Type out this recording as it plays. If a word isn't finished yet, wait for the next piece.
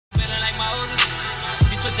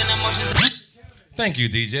Thank you,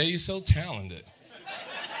 DJ. You're so talented.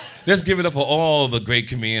 Let's give it up for all the great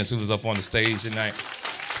comedians who was up on the stage tonight.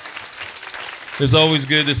 It's always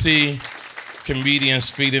good to see comedians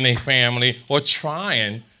feeding their family or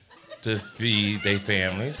trying to feed their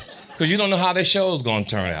families, because you don't know how their show's gonna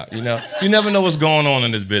turn out, you know? You never know what's going on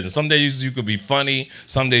in this business. Some days you could be funny,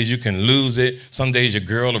 some days you can lose it, some days your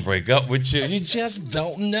girl will break up with you. You just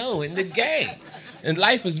don't know in the game. And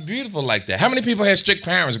life is beautiful like that. How many people had strict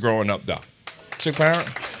parents growing up, though? Strict parent?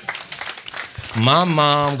 My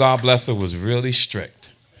mom, God bless her, was really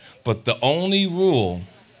strict. But the only rule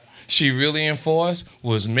she really enforced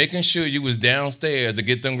was making sure you was downstairs to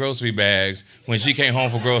get them grocery bags when she came home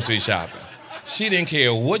for grocery shopping. She didn't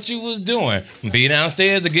care what you was doing. Be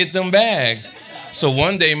downstairs to get them bags. So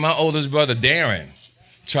one day, my oldest brother, Darren,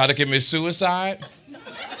 tried to commit suicide.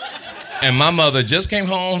 And my mother just came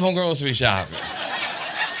home from grocery shopping.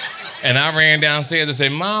 And I ran downstairs and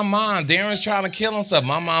said, Mom, Darren's trying to kill himself.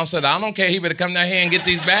 My mom said, I don't care. He better come down here and get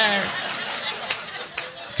these bags.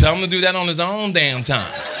 Tell him to do that on his own damn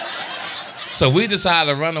time. So we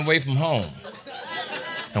decided to run away from home.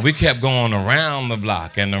 And we kept going around the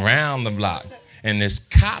block and around the block. And this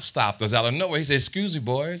cop stopped us out of nowhere. He said, excuse me,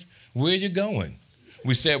 boys, where are you going?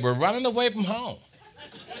 We said, we're running away from home.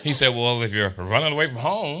 He said, well, if you're running away from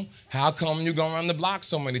home, how come you going around the block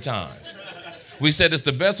so many times? We said, it's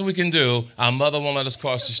the best we can do. Our mother won't let us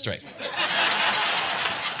cross the street.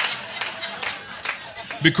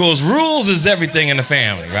 Because rules is everything in the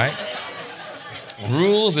family, right?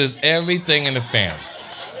 Rules is everything in the family.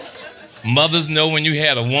 Mothers know when you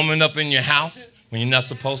had a woman up in your house, when you're not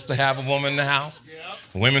supposed to have a woman in the house.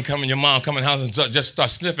 Yep. Women come in, your mom come in the house and just start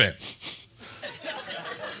sniffing.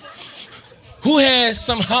 Who had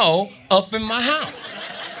some hoe up in my house?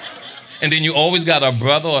 And then you always got a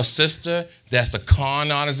brother or sister that's a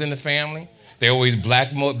con artist in the family. They always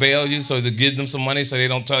blackmail you so to give them some money so they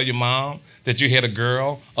don't tell your mom that you had a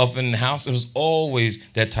girl up in the house. It was always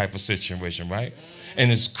that type of situation, right?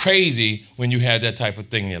 And it's crazy when you have that type of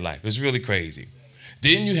thing in your life. It's really crazy.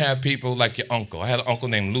 Then you have people like your uncle. I had an uncle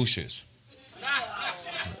named Lucius.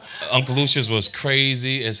 Uncle Lucius was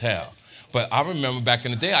crazy as hell. But I remember back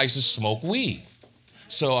in the day, I used to smoke weed.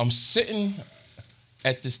 So I'm sitting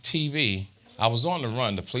at this TV. I was on the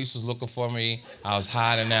run. The police was looking for me. I was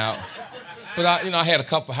hiding out. But I had a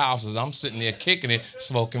couple houses. I'm sitting there kicking it,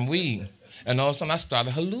 smoking weed. And all of a sudden, I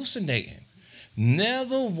started hallucinating.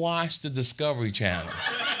 Never watch the Discovery Channel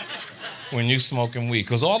when you're smoking weed.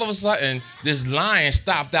 Because all of a sudden, this lion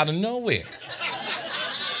stopped out of nowhere.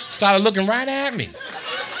 Started looking right at me.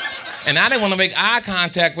 And I didn't want to make eye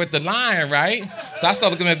contact with the lion, right? So I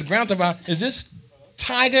started looking at the ground, talking about, is this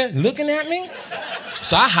tiger looking at me?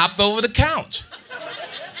 So I hopped over the couch.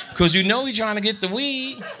 Because you know he's trying to get the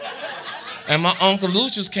weed. And my Uncle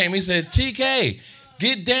Lucius came, he said, TK,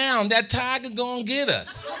 get down, that tiger gonna get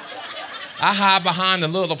us. I hide behind the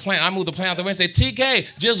little plant. I moved the plant out the way and said,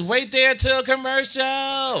 TK, just wait there till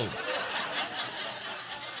commercial.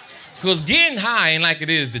 Because getting high ain't like it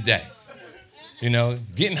is today. You know,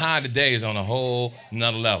 getting high today is on a whole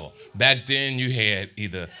nother level. Back then, you had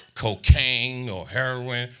either cocaine or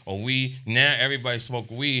heroin or weed. Now everybody smoke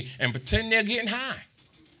weed and pretend they're getting high.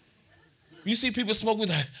 You see people smoke weed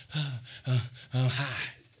like, I'm high.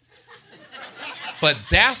 But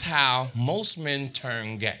that's how most men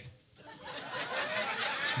turn gay.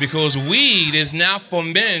 Because weed is not for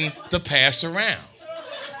men to pass around.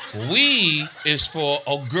 Weed is for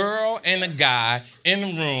a girl and a guy in the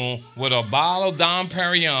room with a bottle of Dom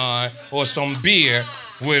Perignon or some beer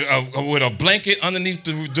with a blanket underneath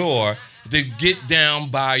the door to get down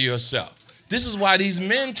by yourself. This is why these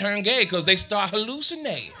men turn gay, because they start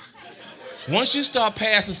hallucinating. Once you start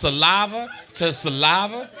passing saliva to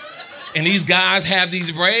saliva, and these guys have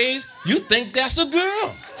these braids, you think that's a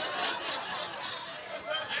girl.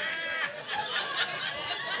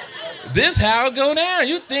 This how it go down.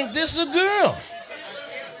 You think this is a girl.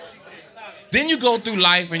 Then you go through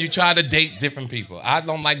life and you try to date different people. I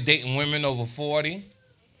don't like dating women over 40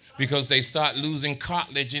 because they start losing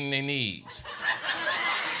cartilage in their knees.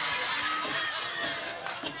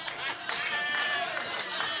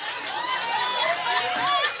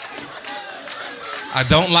 I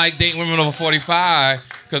don't like dating women over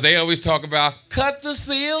 45 because they always talk about cut the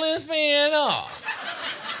ceiling fan off.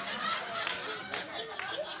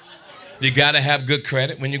 You gotta have good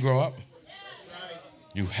credit when you grow up.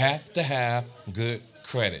 You have to have good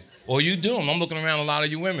credit. Or you do. I'm looking around a lot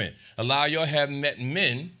of you women. A lot of y'all have met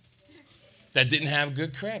men that didn't have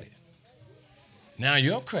good credit. Now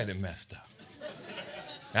your credit messed up.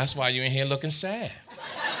 That's why you in here looking sad.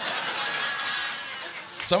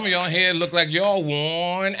 Some of y'all here look like y'all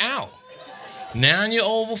worn out. Now you're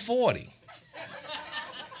over 40.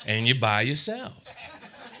 And you're by yourselves.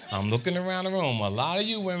 I'm looking around the room. A lot of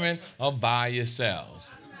you women are by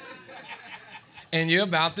yourselves. And you're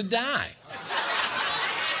about to die.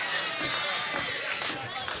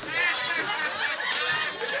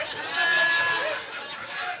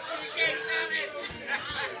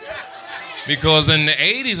 Because in the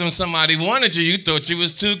 80s, when somebody wanted you, you thought you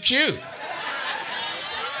was too cute.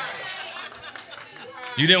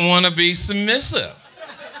 You didn't want to be submissive.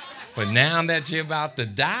 But now that you're about to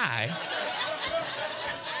die,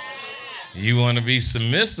 you want to be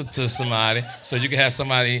submissive to somebody so you can have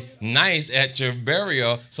somebody nice at your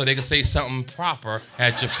burial so they can say something proper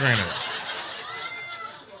at your funeral.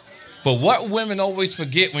 But what women always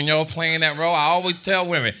forget when you're playing that role, I always tell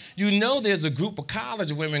women, you know there's a group of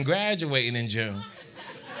college women graduating in June.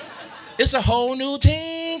 It's a whole new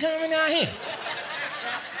team coming out here.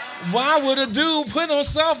 Why would a dude put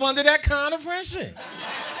himself under that kind of pressure?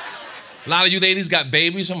 A lot of you ladies got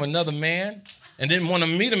babies from another man and didn't want to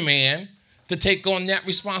meet a man to take on that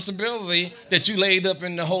responsibility that you laid up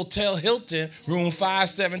in the Hotel Hilton, room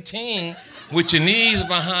 517, with your knees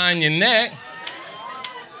behind your neck.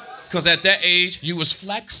 Because at that age, you was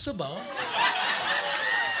flexible.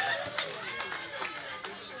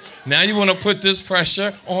 Now you want to put this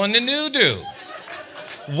pressure on the new dude.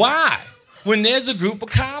 Why? When there's a group of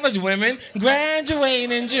college women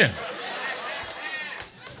graduating in June.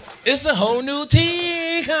 It's a whole new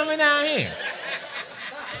team coming out here.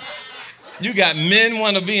 You got men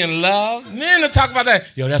want to be in love. Men that talk about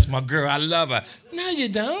that. Yo, that's my girl. I love her. No, you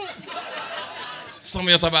don't. Some of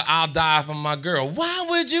y'all talk about, I'll die for my girl. Why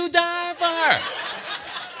would you die for her?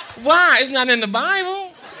 Why? It's not in the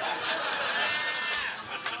Bible.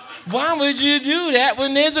 Why would you do that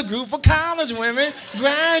when there's a group of college women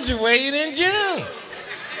graduating in June?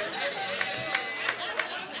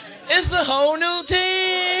 It's a whole new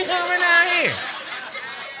team coming out here.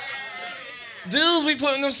 Dudes be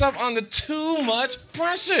putting themselves under too much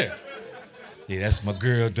pressure. Yeah, that's my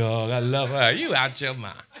girl, dog. I love her. You out your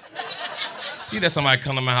mind. You let somebody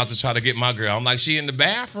come to my house to try to get my girl. I'm like, she in the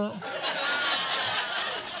bathroom.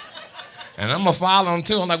 And I'm going to follow him,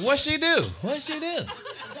 too. I'm like, what she do? What she do?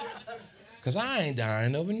 Because I ain't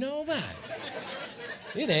dying over nobody.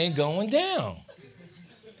 It ain't going down.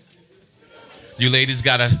 You ladies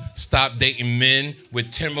got to stop dating men with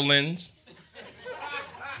Timberlands.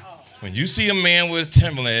 When you see a man with a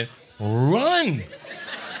Timberland, run.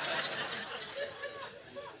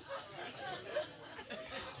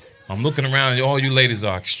 I'm looking around and all you ladies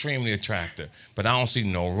are extremely attractive, but I don't see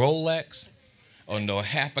no Rolex or no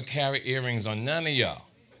half a carat earrings on none of y'all.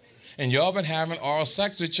 And y'all been having oral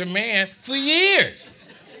sex with your man for years.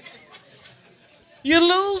 You're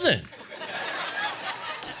losing.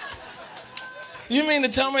 You mean to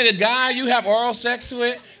tell me the guy you have oral sex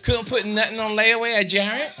with couldn't put nothing on layaway at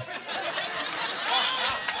Jarrett?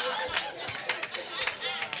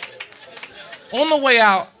 On the way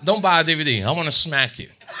out, don't buy a DVD. I want to smack you.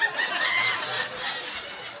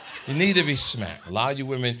 You need to be smacked. A lot of you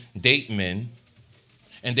women date men,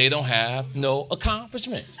 and they don't have no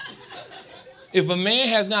accomplishments. If a man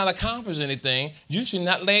has not accomplished anything, you should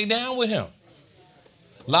not lay down with him.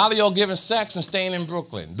 A lot of y'all giving sex and staying in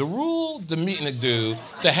Brooklyn. The rule to meeting a dude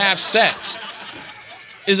to have sex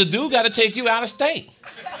is a dude got to take you out of state.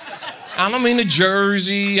 I don't mean to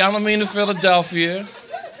Jersey. I don't mean to Philadelphia.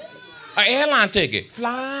 An airline ticket.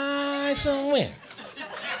 Fly somewhere.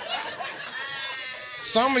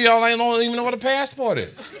 Some of y'all don't even know what a passport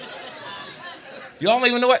is. Y'all don't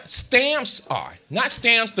even know what stamps are. Not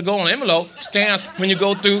stamps to go on an envelope, stamps when you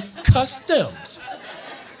go through customs.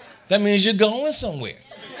 That means you're going somewhere.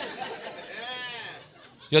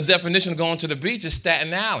 Your definition of going to the beach is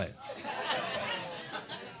Staten Island.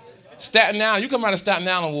 Staten Island, you come out of Staten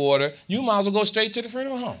Island water, you might as well go straight to the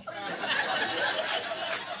funeral home.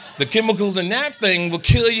 The chemicals in that thing will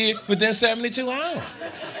kill you within 72 hours.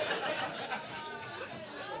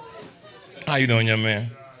 How you doing, young man?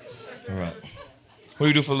 All right. What do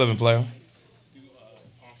you do for a living, player?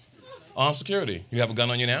 Armed security. You have a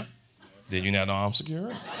gun on you now? Did you not know armed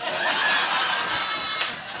security?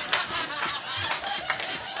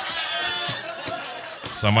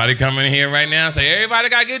 Somebody come in here right now and say, everybody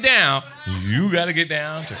got to get down. You got to get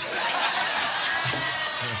down too.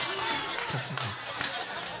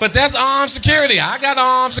 But that's armed security. I got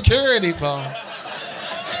armed security, Paul.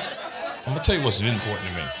 I'm going to tell you what's important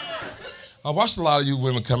to me. I watched a lot of you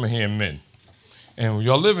women coming here and men. And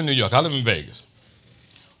y'all live in New York. I live in Vegas.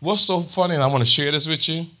 What's so funny, and I want to share this with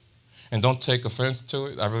you, and don't take offense to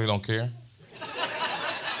it. I really don't care.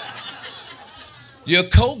 Your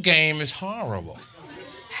coke game is horrible.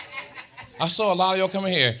 I saw a lot of y'all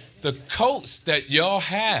coming here. The coats that y'all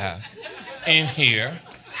have in here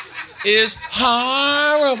is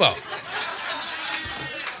horrible.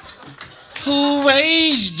 Who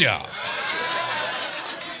raised y'all?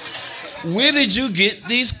 Where did you get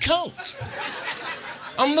these coats?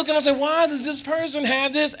 I'm looking and say, why does this person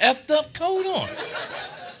have this effed up coat on?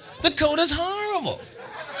 The coat is horrible.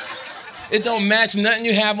 It don't match nothing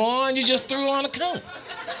you have on, you just threw on a coat.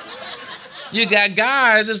 You got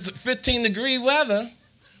guys, it's 15-degree weather,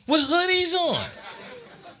 with hoodies on.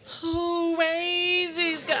 Who raised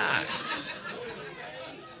these guys?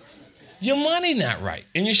 Your money not right,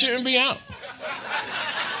 and you shouldn't be out.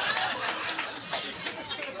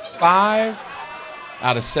 5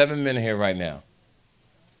 out of 7 men here right now.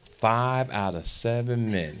 5 out of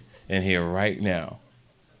 7 men in here right now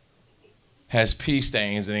has pee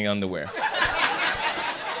stains in their underwear.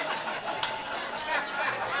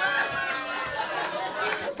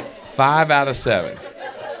 5 out of 7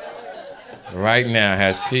 right now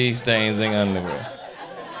has pee stains in underwear.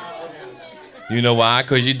 You know why?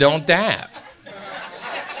 Because you don't dab.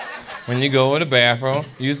 When you go to the bathroom,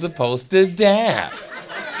 you're supposed to dab.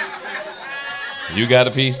 You got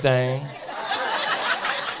a pee stain?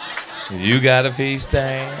 You got a pee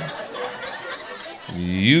stain?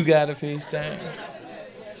 You got a pee stain?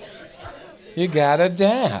 You got a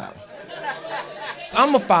dab.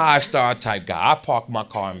 I'm a 5-star type guy. I park my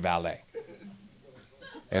car in valet.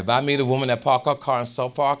 If I meet a woman that park her car in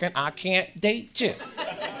self-parking, I can't date you.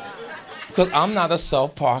 Because I'm not a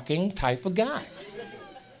self-parking type of guy.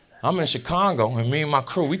 I'm in Chicago, and me and my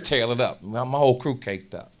crew, we tail it up. My whole crew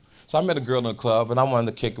caked up. So I met a girl in the club, and I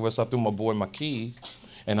wanted to kick her, so I threw my boy my keys.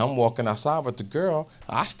 And I'm walking outside with the girl.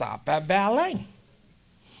 I stop at valet.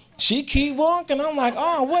 She keep walking. I'm like,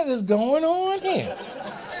 oh, what is going on here?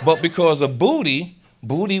 But because of booty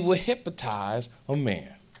will hypnotize a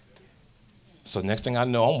man. So next thing I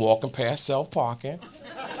know, I'm walking past self-parking.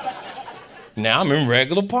 Now I'm in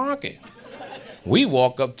regular parking. We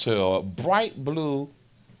walk up to a bright blue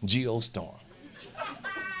Geostorm.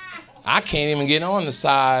 I can't even get on the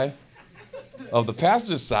side of the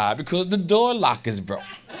passenger side because the door lock is broke.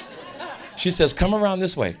 She says, come around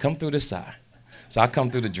this way, come through this side. So I come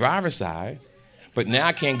through the driver's side, but now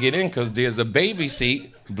I can't get in because there's a baby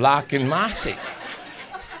seat blocking my seat.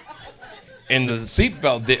 And the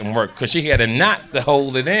seatbelt didn't work because she had a knot to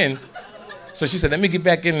hold it in. So she said, let me get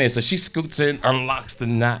back in there. So she scoots in, unlocks the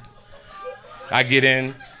knot. I get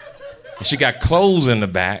in, and she got clothes in the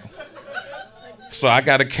back. So I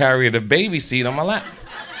got to carry the baby seat on my lap.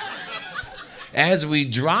 As we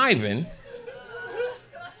driving,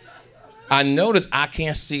 I notice I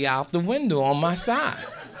can't see out the window on my side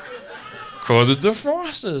because the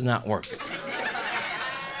defroster is not working.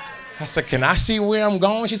 I said, can I see where I'm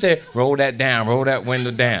going? She said, roll that down, roll that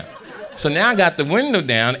window down. So now I got the window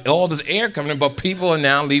down, all this air coming in, but people are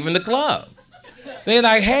now leaving the club. They're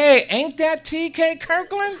like, hey, ain't that TK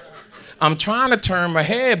Kirkland? I'm trying to turn my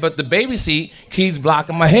head, but the baby seat keeps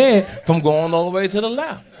blocking my head from going all the way to the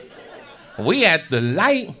left. We at the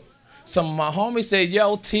light, some of my homies said,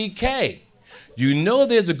 yo, TK, you know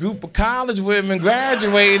there's a group of college women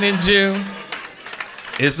graduating in June.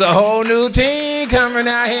 It's a whole new team coming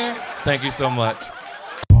out here. Thank you so much.